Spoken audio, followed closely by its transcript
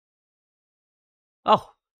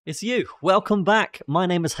Oh, it's you. Welcome back. My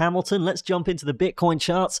name is Hamilton. Let's jump into the Bitcoin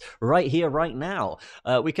charts right here, right now.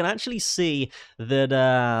 We can actually see that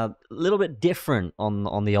a little bit different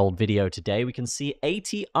on the old video today. We can see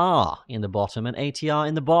ATR in the bottom and ATR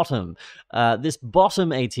in the bottom. This bottom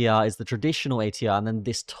ATR is the traditional ATR, and then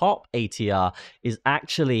this top ATR is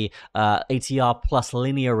actually ATR plus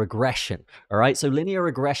linear regression. All right, so linear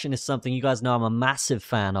regression is something you guys know I'm a massive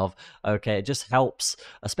fan of. Okay, it just helps,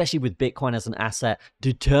 especially with Bitcoin as an asset,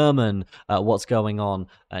 determine what's going on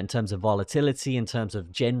in terms of volatility, in terms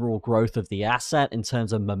of general growth of the asset, in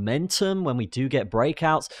terms of momentum when we do get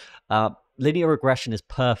breakouts. Linear regression is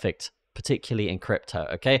perfect, particularly in crypto.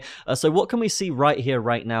 Okay, so what can we see right here,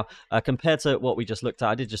 right now, compared to what we just looked at?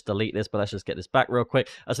 I did just delete this, but let's just get this back real quick.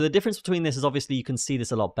 So the difference between this is obviously you can see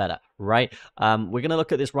this a lot better, right? We're going to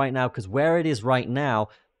look at this right now because where it is right now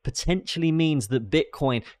potentially means that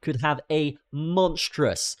Bitcoin could have a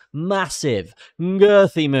monstrous, massive,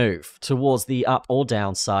 girthy move towards the up or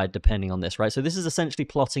downside, depending on this, right? So this is essentially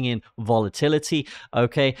plotting in volatility,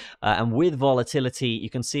 okay? And with volatility, you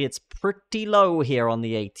can see it's pretty low here on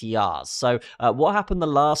the ATRs. So what happened the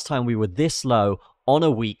last time we were this low on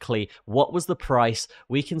a weekly? What was the price?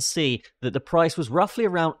 We can see that the price was roughly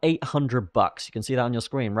around $800. You can see that on your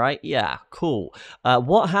screen, right? Yeah, cool.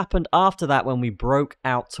 What happened after that when we broke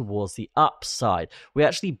out towards the upside? We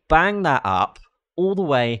actually banged that up all the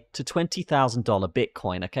way to $20,000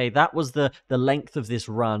 Bitcoin, okay? That was the length of this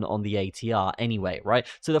run on the ATR anyway, right?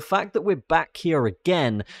 So the fact that we're back here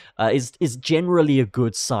again is generally a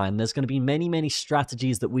good sign. There's going to be many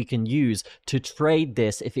strategies that we can use to trade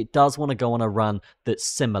this if it does want to go on a run that's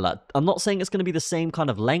similar. I'm not saying it's going to be the same kind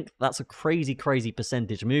of length. That's a crazy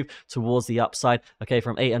percentage move towards the upside, okay,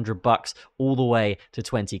 from $800 all the way to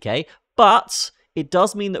 20K. But it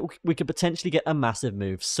does mean that we could potentially get a massive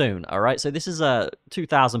move soon, all right? So this is a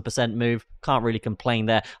 2,000% move. Can't really complain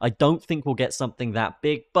there. I don't think we'll get something that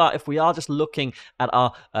big, but if we are just looking at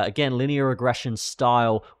our, again, linear regression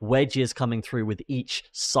style wedges coming through with each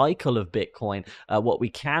cycle of Bitcoin, what we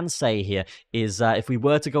can say here is if we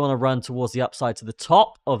were to go on a run towards the upside to the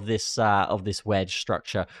top of this wedge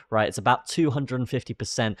structure, right, it's about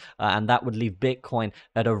 250%, and that would leave Bitcoin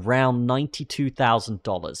at around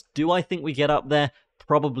 $92,000. Do I think we get up there?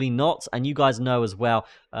 Probably not, and you guys know as well.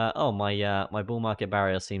 Oh, my bull market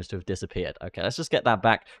barrier seems to have disappeared. Okay, let's just get that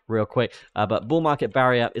back real quick. But bull market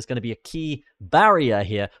barrier is going to be a key barrier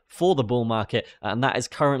here for the bull market, and that is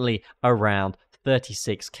currently around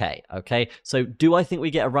 36K. Okay, so do I think we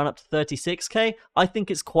get a run up to 36K? I think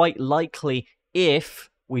it's quite likely if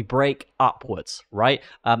we break upwards, right?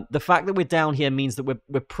 The fact that we're down here means that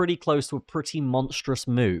we're pretty close to a pretty monstrous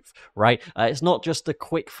move, right? It's not just a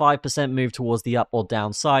quick 5% move towards the up or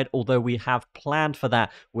downside, although we have planned for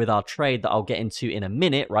that with our trade that I'll get into in a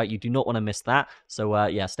minute, right? You do not want to miss that. So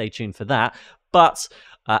yeah, stay tuned for that. But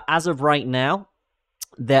as of right now,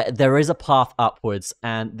 there is a path upwards,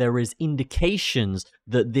 and there is indications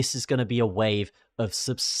that this is going to be a wave of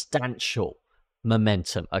substantial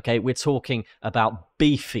momentum. Okay, we're talking about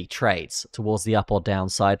beefy trades towards the up or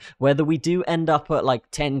downside. Whether we do end up at like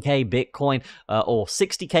 10K Bitcoin or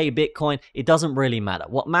 60K Bitcoin, it doesn't really matter.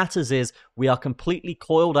 What matters is we are completely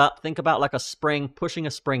coiled up. Think about like a spring, pushing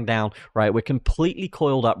a spring down, right? We're completely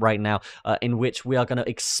coiled up right now, in which we are going to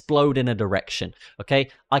explode in a direction. Okay,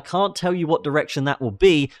 I can't tell you what direction that will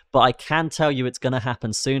be, but I can tell you it's going to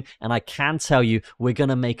happen soon, and I can tell you we're going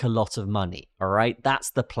to make a lot of money. All right, that's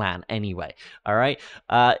the plan anyway. All right.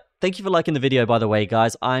 Thank you for liking the video, by the way,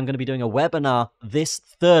 guys. I'm going to be doing a webinar this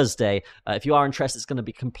Thursday. If you are interested, it's going to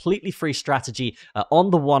be completely free strategy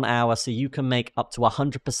on the 1 hour, so you can make up to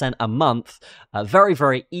 100% a month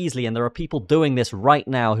very easily. And there are people doing this right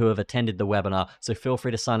now who have attended the webinar, so feel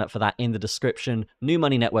free to sign up for that in the description,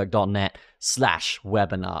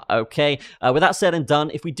 newmoneynetwork.net/webinar. Okay, with that said and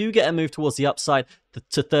done, if we do get a move towards the upside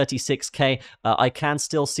to 36K, I can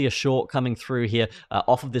still see a short coming through here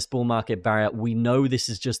off of this bull market barrier. We know this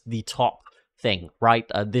is just the top thing, right?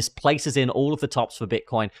 This places in all of the tops for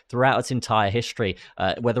Bitcoin throughout its entire history,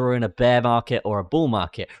 whether we're in a bear market or a bull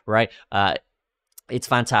market, right? It's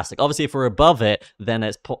fantastic. Obviously, if we're above it, then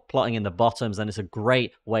it's plotting in the bottoms, and it's a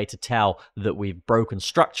great way to tell that we've broken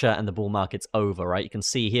structure and the bull market's over, right? You can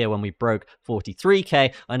see here when we broke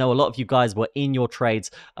 43K, I know a lot of you guys were in your trades,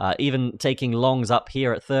 even taking longs up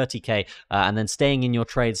here at 30K, and then staying in your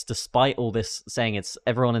trades despite all this, saying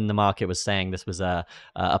everyone in the market was saying this was a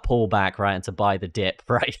pullback, right, and to buy the dip,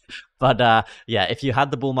 right? But yeah, if you had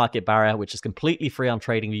the bull market barrier, which is completely free on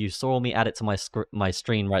TradingView, you saw me add it to my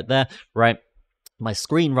screen right there, right? my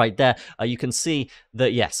screen right there, you can see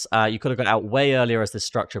that, yes, you could have got out way earlier as this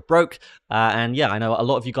structure broke. And yeah, I know a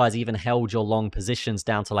lot of you guys even held your long positions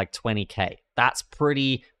down to like 20K. That's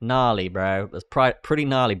pretty gnarly, bro. That's pretty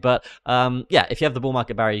gnarly. But yeah, if you have the bull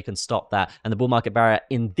market barrier, you can stop that. And the bull market barrier,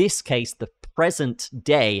 in this case, the present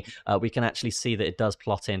day, we can actually see that it does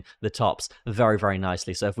plot in the tops very, very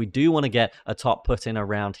nicely. So if we do want to get a top put in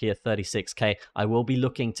around here, 36K, I will be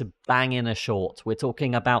looking to bang in a short. We're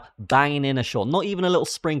talking about banging in a short, not even a little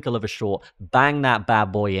sprinkle of a short. Bang that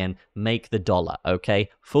bad boy in, make the dollar, okay?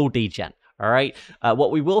 Full degen. All right. What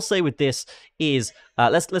we will say with this is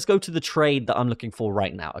let's go to the trade that I'm looking for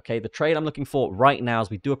right now. Okay, the trade I'm looking for right now as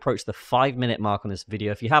we do approach the 5-minute mark on this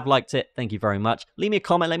video. If you have liked it, thank you very much. Leave me a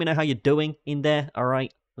comment. Let me know how you're doing in there. All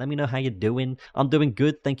right. Let me know how you're doing. I'm doing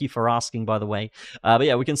good. Thank you for asking, by the way. But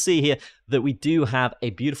yeah, we can see here that we do have a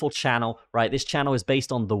beautiful channel, right? This channel is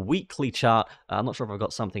based on the weekly chart. I'm not sure if I've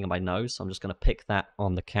got something in my nose, so I'm just going to pick that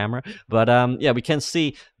on the camera. But yeah, we can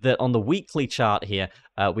see that on the weekly chart here,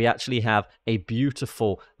 we actually have a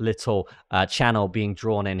beautiful little channel being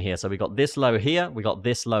drawn in here. So we got this low here, we got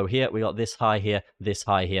this low here, we got this high here,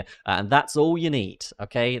 and that's all you need,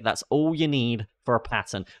 okay? That's all you need for a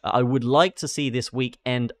pattern. I would like to see this week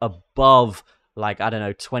end above, like, I don't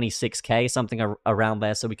know, 26K, something around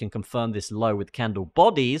there, so we can confirm this low with candle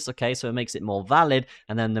bodies, okay? So it makes it more valid,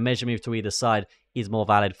 and then the measure move to either side is more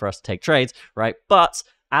valid for us to take trades, right? But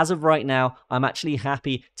as of right now, I'm actually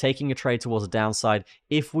happy taking a trade towards the downside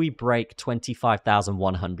if we break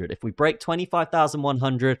 25,100. If we break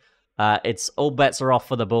 25,100, it's all bets are off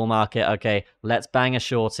for the bull market. Okay, let's bang a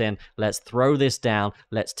short in. Let's throw this down.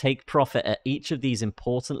 Let's take profit at each of these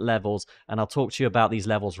important levels. And I'll talk to you about these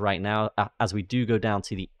levels right now as we do go down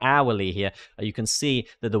to the hourly here. You can see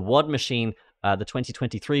that the WOD machine, the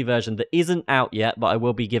 2023 version that isn't out yet, but I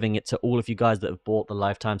will be giving it to all of you guys that have bought the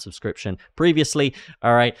lifetime subscription previously.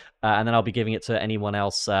 All right, and then I'll be giving it to anyone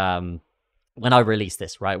else when I release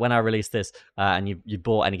this, right? When I release this and you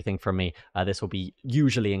bought anything from me, this will be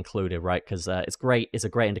usually included, right? Because it's great. It's a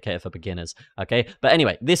great indicator for beginners, okay? But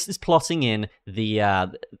anyway, this is plotting in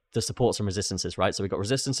the supports and resistances, right? So we've got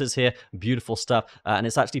resistances here, beautiful stuff, and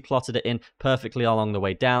it's actually plotted it in perfectly along the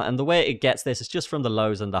way down. And the way it gets this is just from the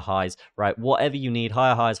lows and the highs, right? Whatever you need,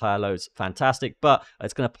 higher highs, higher lows, fantastic. But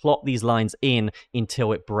it's going to plot these lines in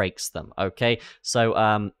until it breaks them, okay?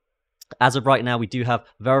 So as of right now, we do have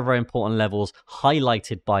very, very important levels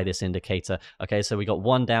highlighted by this indicator. Okay, so we got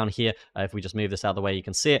one down here. If we just move this out of the way, you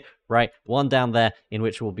can see it, right? One down there in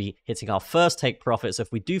which we'll be hitting our first take profit. So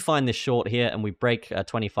if we do find this short here and we break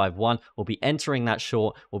 25.1, we'll be entering that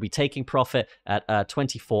short. We'll be taking profit at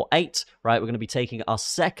 24.8, right? We're going to be taking our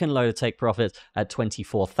second low to take profits at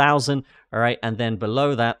 24,000, all right? And then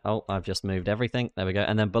below that, oh, I've just moved everything. There we go.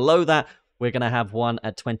 And then below that, we're going to have one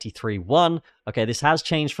at 23.1. Okay, this has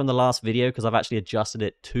changed from the last video because I've actually adjusted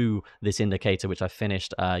it to this indicator, which I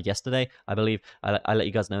finished yesterday, I believe. I let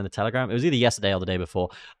you guys know in the Telegram. It was either yesterday or the day before.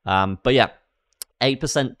 But yeah,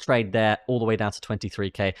 8% trade there all the way down to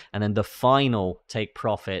 23K. And then the final take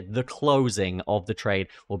profit, the closing of the trade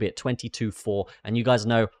will be at 22.4. And you guys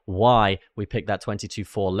know why we picked that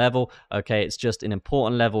 22.4 level. Okay, it's just an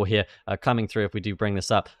important level here coming through. If we do bring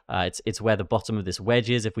this up, it's where the bottom of this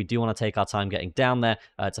wedge is. If we do want to take our time getting down there,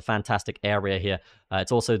 it's a fantastic area here.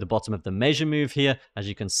 It's also the bottom of the measure move here, as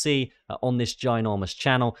you can see on this ginormous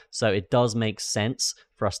channel. So it does make sense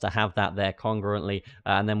for us to have that there congruently.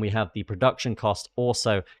 And then we have the production cost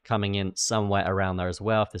also coming in somewhere around there as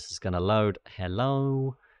well. If this is going to load,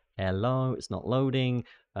 hello, it's not loading.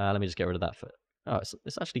 Let me just get rid of that. Oh,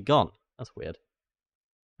 it's actually gone. That's weird.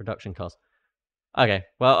 Production cost. Okay,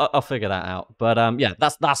 well, I'll figure that out. But yeah,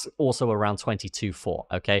 that's also around 22.4,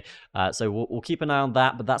 okay? So we'll keep an eye on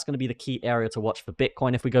that, but that's going to be the key area to watch for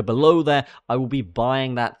Bitcoin. If we go below there, I will be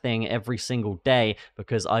buying that thing every single day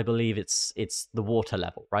because I believe it's the water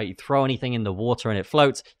level, right? You throw anything in the water and it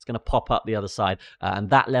floats, it's going to pop up the other side. And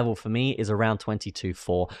that level for me is around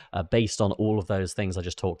 22.4 based on all of those things I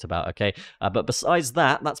just talked about, okay? But besides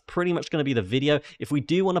that, that's pretty much going to be the video. If we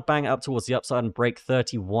do want to bang it up towards the upside and break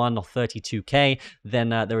 31 or 32K, then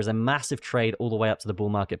there is a massive trade all the way up to the bull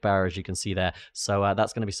market barrier, as you can see there. So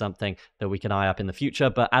that's going to be something that we can eye up in the future.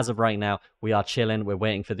 But as of right now, we are chilling. We're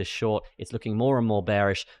waiting for this short. It's looking more and more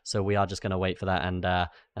bearish. So we are just going to wait for that.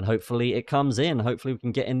 And hopefully it comes in. Hopefully we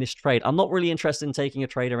can get in this trade. I'm not really interested in taking a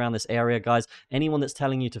trade around this area, guys. Anyone that's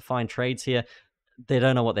telling you to find trades here, they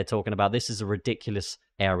don't know what they're talking about. This is a ridiculous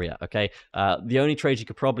area, okay? The only trades you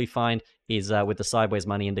could probably find is with the sideways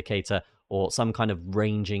money indicator or some kind of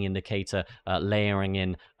ranging indicator, layering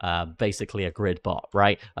in basically a grid bot,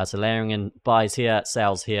 right? So layering in buys here,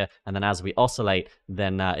 sales here, and then as we oscillate,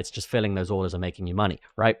 then it's just filling those orders and making you money,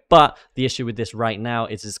 right? But the issue with this right now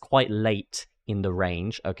is it's quite late in the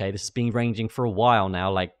range. Okay, this has been ranging for a while now,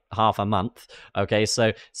 like half a month. Okay,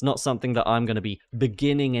 so it's not something that I'm going to be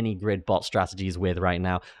beginning any grid bot strategies with right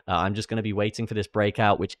now. I'm just going to be waiting for this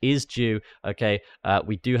breakout, which is due. Okay,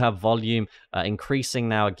 we do have volume increasing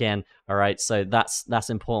now again. All right, so that's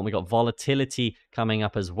important. We got volatility coming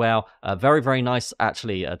up as well. Very, very nice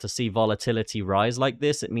actually to see volatility rise like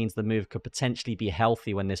this. It means the move could potentially be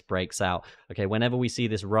healthy when this breaks out. Okay, whenever we see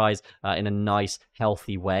this rise in a nice,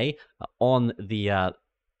 healthy way on the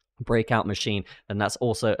breakout machine, and that's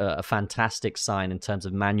also a fantastic sign in terms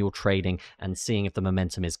of manual trading and seeing if the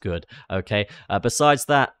momentum is good. Okay, besides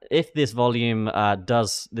that, if this volume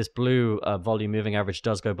this blue volume moving average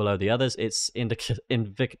does go below the others, it's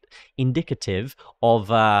indicative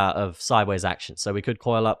of sideways action, so we could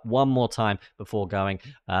coil up one more time before going,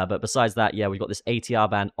 but besides that, yeah, we've got this ATR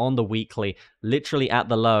band on the weekly literally at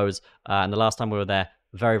the lows, and the last time we were there,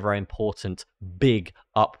 very, very important big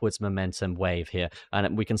upwards momentum wave here.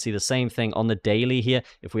 And we can see the same thing on the daily here.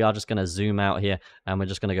 If we are just going to zoom out here, and we're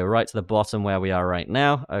just going to go right to the bottom where we are right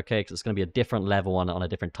now, okay, because it's going to be a different level on a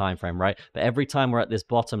different time frame, right? But every time we're at this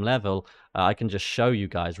bottom level, I can just show you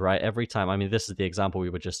guys, right? Every time, I mean, this is the example we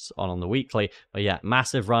were just on the weekly, but yeah,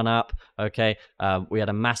 massive run up, okay? We had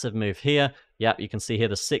a massive move here. Yep, you can see here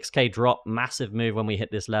the 6K drop, massive move when we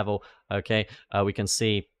hit this level, okay? We can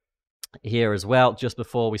see here as well just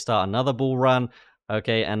before we start another bull run.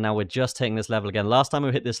 Okay, and now we're just hitting this level again. Last time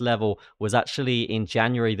we hit this level was actually in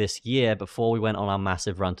January this year before we went on our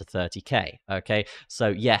massive run to 30K. Okay, so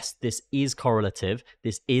yes, this is correlative.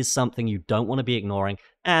 This is something you don't want to be ignoring,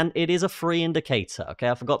 and it is a free indicator. Okay,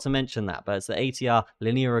 I forgot to mention that, but it's the ATR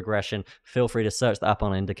linear regression. Feel free to search that up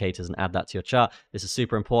on indicators and add that to your chart. This is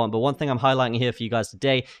super important. But one thing I'm highlighting here for you guys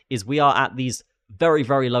today is we are at these very,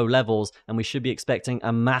 very low levels, and we should be expecting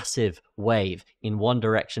a massive wave in one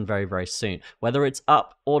direction very, very soon. Whether it's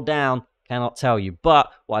up or down, cannot tell you.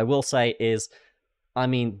 But what I will say is, I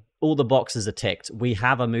mean, all the boxes are ticked. We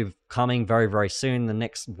have a move coming very, very soon, the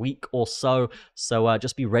next week or so. So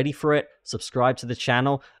just be ready for it. Subscribe to the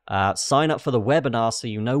channel. Sign up for the webinar so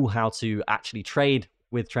you know how to actually trade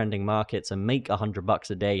with trending markets and make $100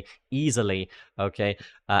 a day easily, okay?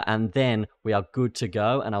 And then we are good to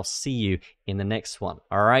go, and I'll see you in the next one.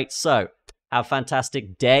 All right, so have a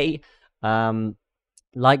fantastic day.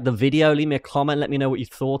 Like the video, leave me a comment, let me know what you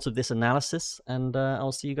thought of this analysis, and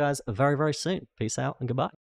I'll see you guys very, very soon. Peace out and goodbye.